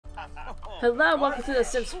Hello, welcome to the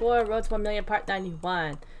Sims 4 Road to 1 Million Part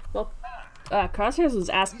 91. Well, Crosshairs was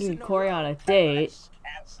asking Corey on a date.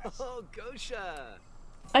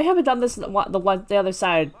 I haven't done this the other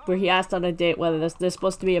side where he asked on a date whether there's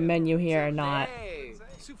supposed to be a menu here or not.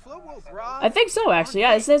 I think so, actually.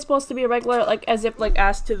 Yeah, isn't it supposed to be a regular, like, as if like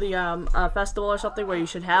asked to the festival or something where you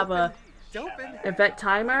should have a event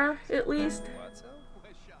timer at least?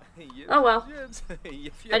 Oh well.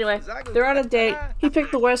 Anyway, they're on a date. He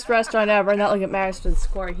picked the worst restaurant ever, not like it matters for the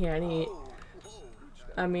score he can't eat.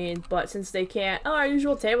 I mean, but since they can't, oh, our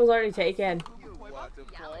usual table's already taken.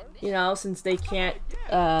 You know, since they can't,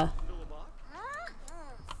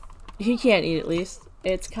 he can't eat at least.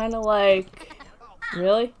 It's kind of like,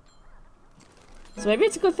 really? So maybe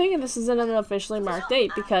it's a good thing and this isn't an officially marked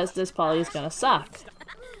date because this probably is gonna suck.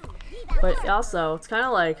 But also, it's kind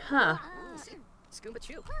of like, huh.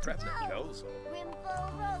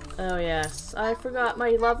 Oh yes, I forgot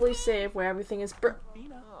my lovely save where everything is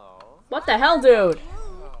What the hell, dude?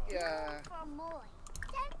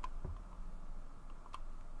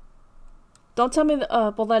 Don't tell me that,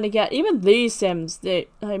 well then again, even these Sims that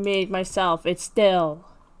I made myself, it's still...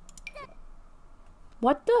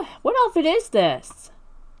 What outfit is this?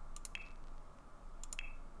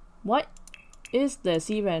 What is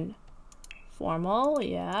this even? Formal,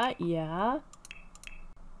 yeah.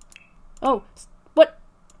 Oh, what?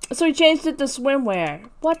 So he changed it to swimwear.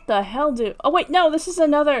 What the hell, dude? Oh wait, no, this is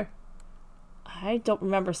another... I don't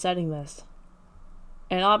remember setting this.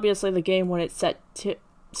 And obviously the game when it's set to...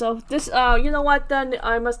 So this, you know what then,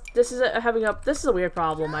 I must, this is a weird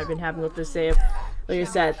problem I've been having with this save. Like I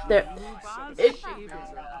said,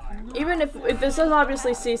 even if this is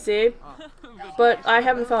obviously CC, but I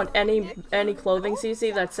haven't found any clothing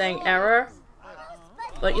CC that's saying error.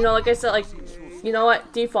 But you know, like I said, like, you know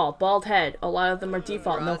what, default, bald head, a lot of them are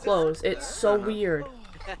default, no clothes. It's so weird.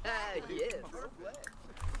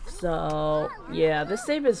 So, yeah, this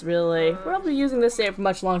save is really, we're not be using this save for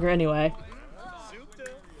much longer anyway.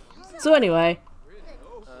 So anyway,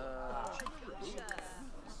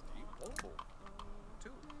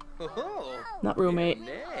 not roommate,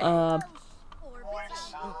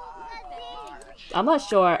 I'm not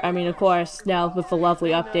sure. I mean, of course, now with the lovely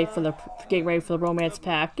update for the getting ready for the romance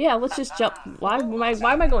pack, yeah, let's just jump. Why am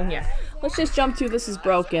I going here? Let's just jump to this is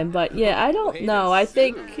broken. But yeah, I don't know. I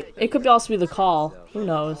think it could also be the call. Who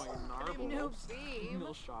knows?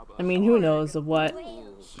 I mean, who knows of what?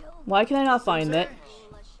 Why can I not find it?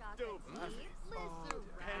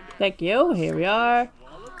 Thank you. Here we are.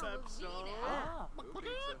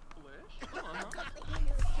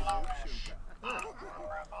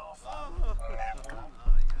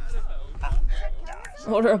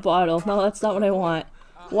 Order a bottle. No, that's not what I want.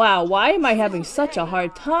 Wow, why am I having such a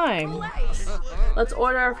hard time? Let's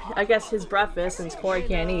order, I guess, his breakfast since Corey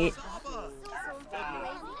can't eat.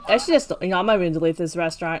 I should just, you know, I'm not even gonna delete this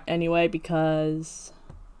restaurant anyway because,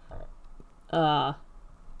 you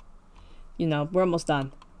know, we're almost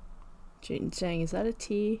done. Saying, is that a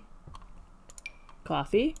tea?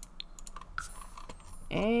 Coffee?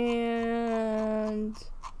 And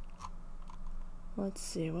let's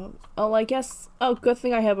see. What? Oh, I guess. Oh, good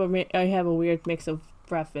thing I have a weird mix of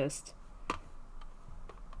breakfast.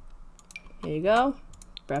 Here you go,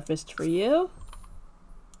 breakfast for you.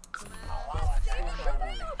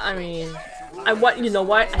 I mean, you know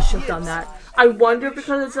what? I should have done that. I wonder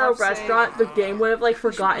because it's a restaurant, the game would have like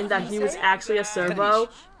forgotten that he was actually a servo.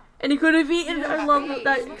 And he could have eaten. I love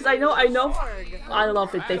that because I know. I don't know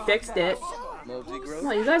if they fixed it.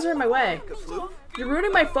 No, you guys are in my way. You're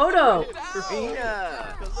ruining my photo.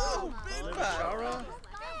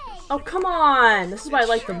 Oh come on! This is why I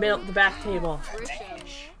like the back table.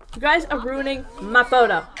 You guys are ruining my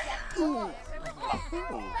photo.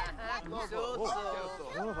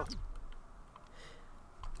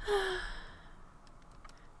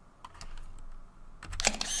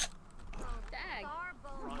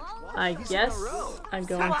 I guess I'm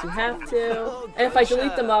going to have to. And if I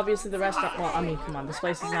delete them, obviously the restaurant. Well, I mean, come on, this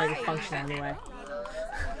place is not even functional anyway.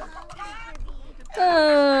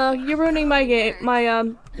 You're ruining my game.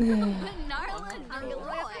 Oh,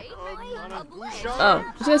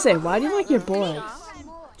 I was gonna say, why do you like your boys?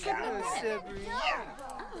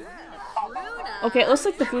 Okay, it looks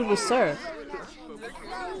like the food was served.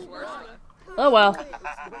 Oh well.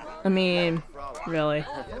 I mean, really.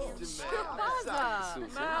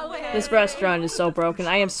 This restaurant is so broken.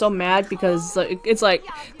 I am so mad because it's like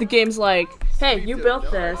the game's like, hey, you built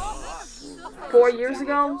this 4 years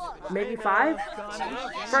ago, maybe 5.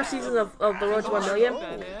 First season of the Road to 1 Million.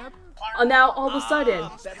 And now all of a sudden,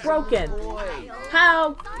 broken.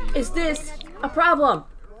 How is this a problem?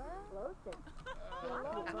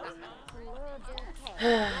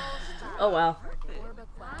 Oh well.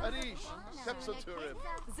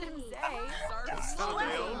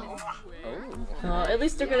 At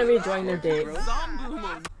least they're gonna be enjoying their date.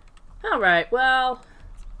 Alright, well...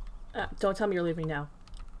 don't tell me you're leaving now.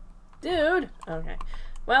 Dude! Okay.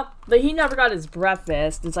 Well, he never got his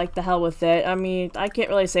breakfast. It's like, the hell with it. I mean, I can't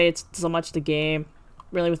really say it's so much the game.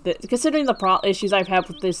 Really with it. Considering the issues I've had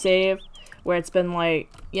with this save. Where it's been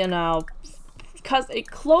like, you know... a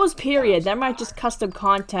closed period. That might just custom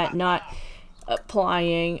content not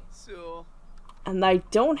applying. And I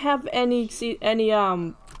don't have any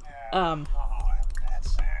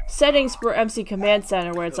settings for MC Command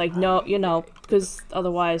Center where it's like, no, you know, because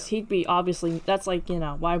otherwise he'd be obviously, that's like, you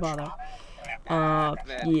know, why bother?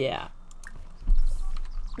 Yeah.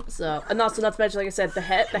 So, and also not to mention, like I said, the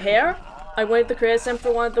hair, I went to create sim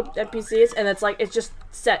for one of the NPCs, and it's like, it's just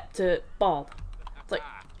set to bald. It's like,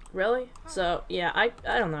 really? So, yeah, I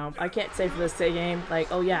don't know. I can't say for this game,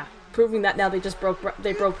 like, oh yeah, proving that now they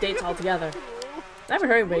broke dates altogether. I haven't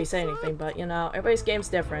heard anybody say anything, but, you know, everybody's game's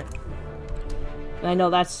different. And I know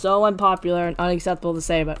that's so unpopular and unacceptable to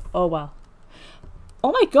say, but oh well.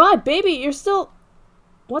 Oh my god, baby, you're still...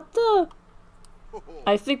 What the...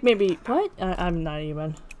 I think maybe... What? I'm not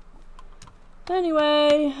even...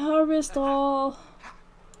 Anyway, harvest all...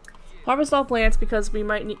 Harvest all plants because we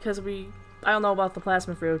might need... I don't know about the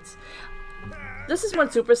plasma fruits. This is when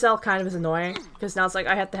Supercell kind of is annoying, because now it's like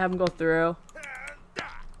I have to have them go through.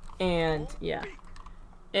 And, yeah.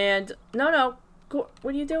 And, no. What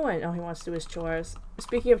are you doing? Oh, he wants to do his chores.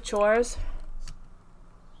 Speaking of chores.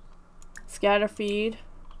 Scatter feed.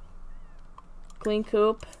 Clean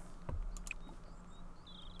coop.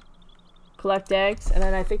 Collect eggs. And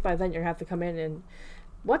then I think by then you're gonna have to come in and...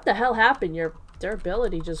 What the hell happened? Your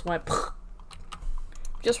durability just went...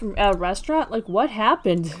 Just from a restaurant? Like, what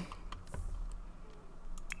happened?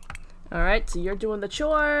 Alright, so you're doing the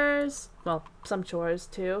chores. Well, some chores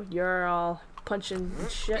too. You're all punching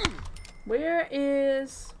shit. Where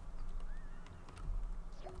is...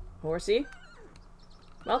 Horsey?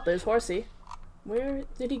 Well, there's Horsey. Where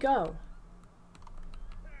did he go?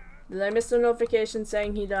 Did I miss the notification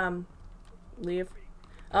saying he'd, leave?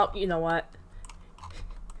 Oh, you know what?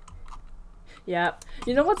 Yeah.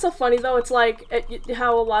 You know what's so funny though? It's like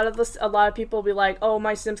how a lot of people will be like, "Oh,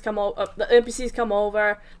 my Sims come over, the NPCs come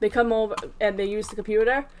over, they come over and they use the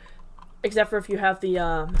computer." Except for if you have the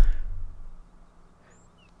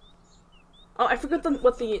Oh, I forgot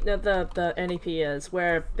what the NEP is,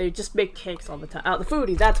 where they just make cakes all the time. Oh, the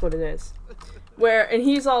foodie, that's what it is. And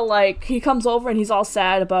he's all like, he comes over and he's all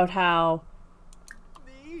sad about how...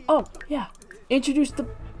 Oh, yeah. Introduce the...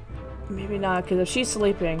 Maybe not, because if she's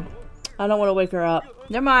sleeping, I don't want to wake her up.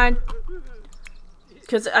 Never mind.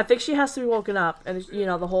 Because I think she has to be woken up, and, you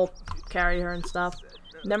know, the whole carry her and stuff.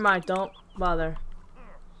 Never mind, don't bother.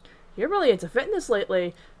 You're really into fitness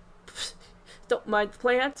lately. Don't mind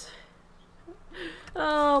plants.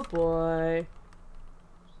 Oh boy.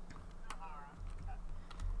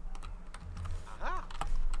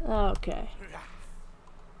 Okay.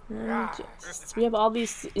 So we have all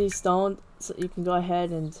these stones, so you can go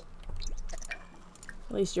ahead and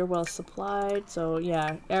at least you're well supplied. So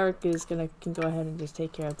yeah, Eric can go ahead and just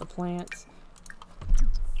take care of the plants.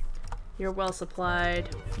 You're well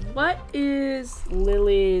supplied. What is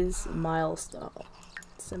Lily's milestone?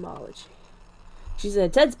 Symbology. She's an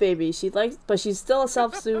intense baby. But she's still a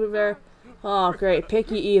self-soother. Oh, great.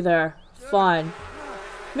 Picky either. Fun.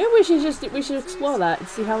 Maybe we should explore that and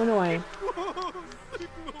see how annoying.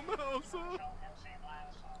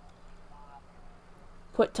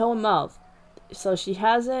 Put toe in mouth. So she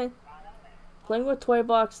hasn't. Playing with toy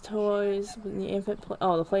box toys with the infant.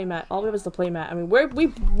 Oh, the playmat. All we have is the playmat. I mean,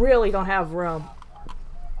 we really don't have room.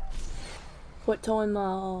 Put toe in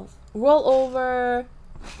mouth. Roll over.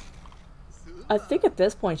 I think at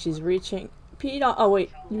this point she's reaching. Pete on. Oh wait,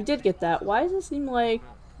 you did get that. Why does it seem like?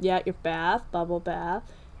 Yeah, your bath, bubble bath,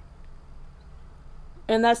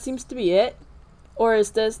 and that seems to be it. Or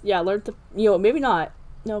is this? Yeah, learn to. You know, maybe not.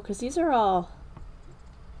 No, because these are all.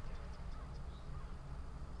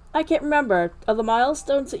 I can't remember. Are the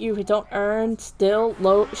milestones that you don't earn still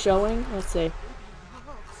showing? Let's see.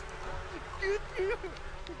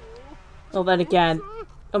 Oh, then again.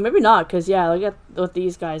 Oh, maybe not, because yeah, look at what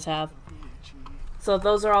these guys have. So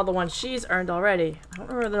those are all the ones she's earned already. I don't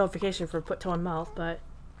remember the notification for put toe in mouth, but...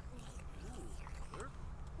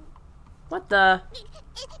 What the?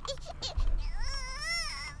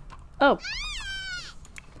 Oh.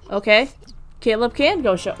 Okay. Caleb can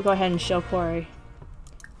go ahead and show Corey.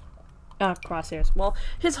 Crosshairs. Well,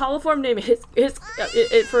 his holoform name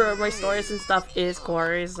for my stories and stuff is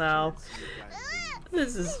Corey, so...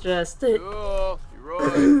 This is just it. Oh, you're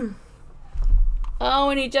right. Oh,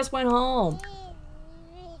 and he just went home.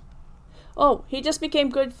 Oh, he just became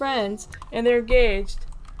good friends, and they're engaged.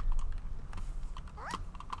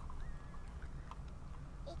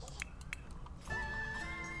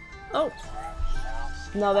 Oh.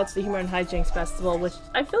 No, that's the Humor and Hijinks Festival, which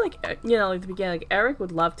I feel like, you know, at the beginning, like, Eric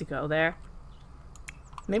would love to go there.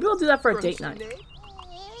 Maybe we'll do that for a date night.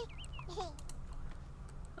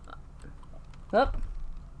 Oh.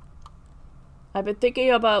 I've been thinking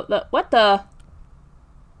about the— what the?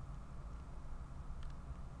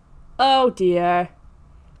 Oh dear.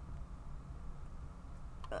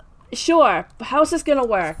 Sure, but how's this gonna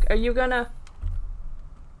work? Are you gonna—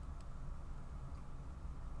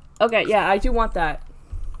 okay, yeah, I do want that.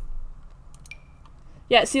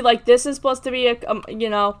 Yeah, see, like, this is supposed to be a, you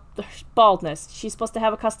know, baldness. She's supposed to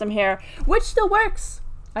have a custom hair, which still works.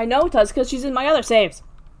 I know it does, because she's in my other saves.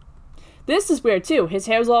 This is weird, too. His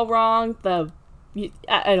hair's all wrong.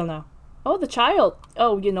 I don't know. Oh, the child.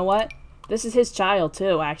 Oh, you know what? This is his child,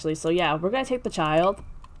 too, actually. So, yeah, we're gonna take the child.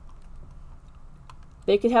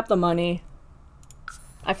 They could have the money.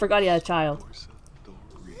 I forgot he had a child.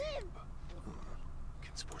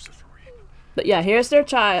 But yeah, here's their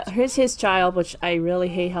child. Here's his child, which I really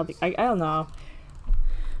hate how I don't know.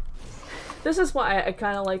 This is why I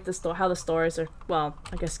kind of like the how the stories are, well,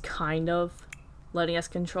 I guess kind of letting us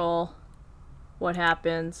control what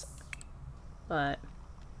happens. But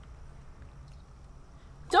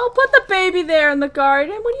don't put the baby there in the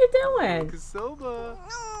garden. What are you doing? Casoba.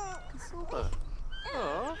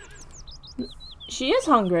 Aw. She is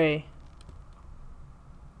hungry.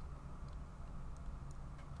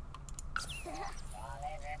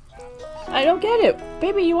 I don't get it.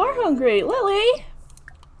 Baby, you are hungry. Lily!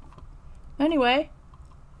 Anyway.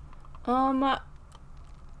 But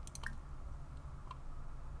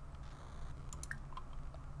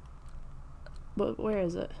where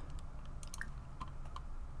is it?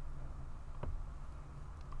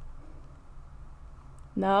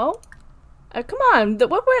 No? Come on.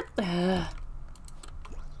 What we're—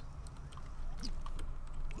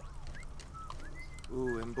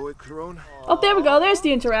 Ooh, and boy Corona. oh, there we go. There's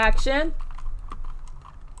the interaction.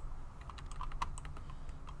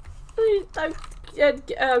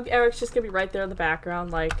 Eric's just gonna be right there in the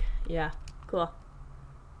background. Like, yeah, cool.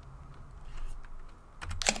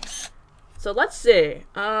 So let's see.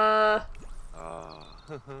 Guys,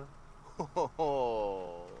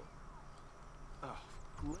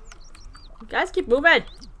 keep moving.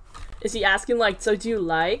 Is he asking, like, so do you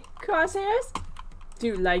like Crosshairs? Do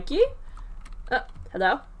you like it?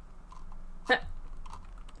 Hello?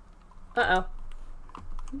 Uh-oh.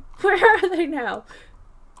 Where are they now?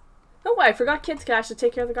 Oh, I forgot Kids Cash to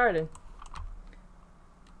take care of the garden.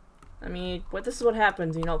 I mean, this is what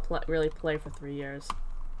happens. You don't really play for 3 years.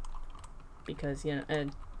 Because, you know,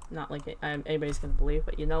 and not like anybody's gonna believe,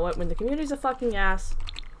 but you know what? When the community's a fucking ass,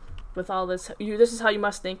 with all this, this is how you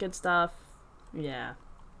must think and stuff. Yeah.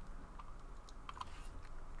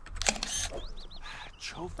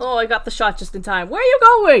 Oh, I got the shot just in time. Where are you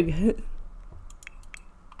going?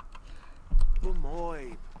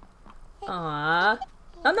 Aww.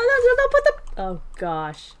 No, put the— oh,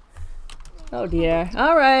 gosh. Oh, dear.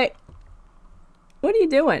 Alright. What are you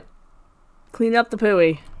doing? Clean up the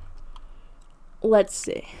pooey. Let's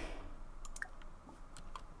see.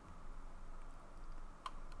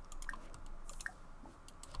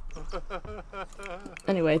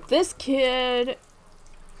 Anyway, this kid,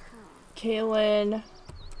 Kaylin,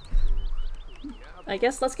 I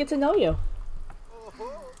guess let's get to know you.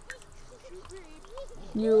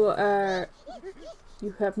 You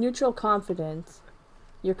have neutral confidence.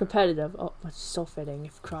 You're competitive. Oh, that's so fitting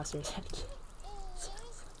if Crosshairs had kids.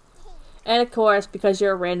 And of course, because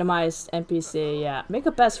you're a randomized NPC, yeah. Make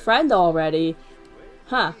a best friend already.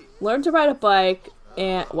 Huh. Learn to ride a bike,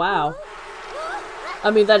 and wow.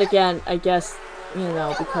 I mean, then again, I guess, you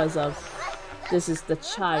know, because of this is the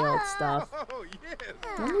child stuff.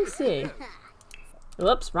 Let me see.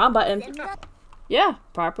 Whoops, wrong button. Yeah,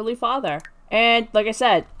 properly father. And, like I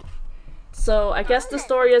said, so I guess the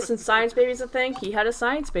story is since Science Baby's a thing, he had a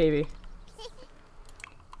Science Baby.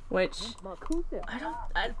 Which, I don't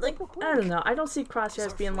know. I don't see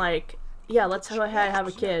Crosshairs being like, yeah, let's have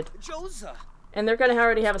a kid. And they're gonna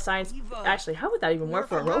already have a science— actually, how would that even work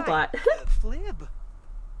for a robot?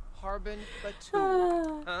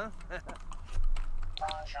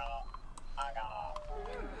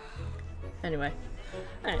 Anyway.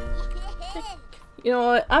 You know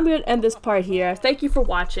what? I'm gonna end this part here. Thank you for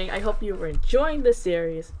watching. I hope you were enjoying this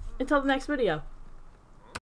series. Until the next video.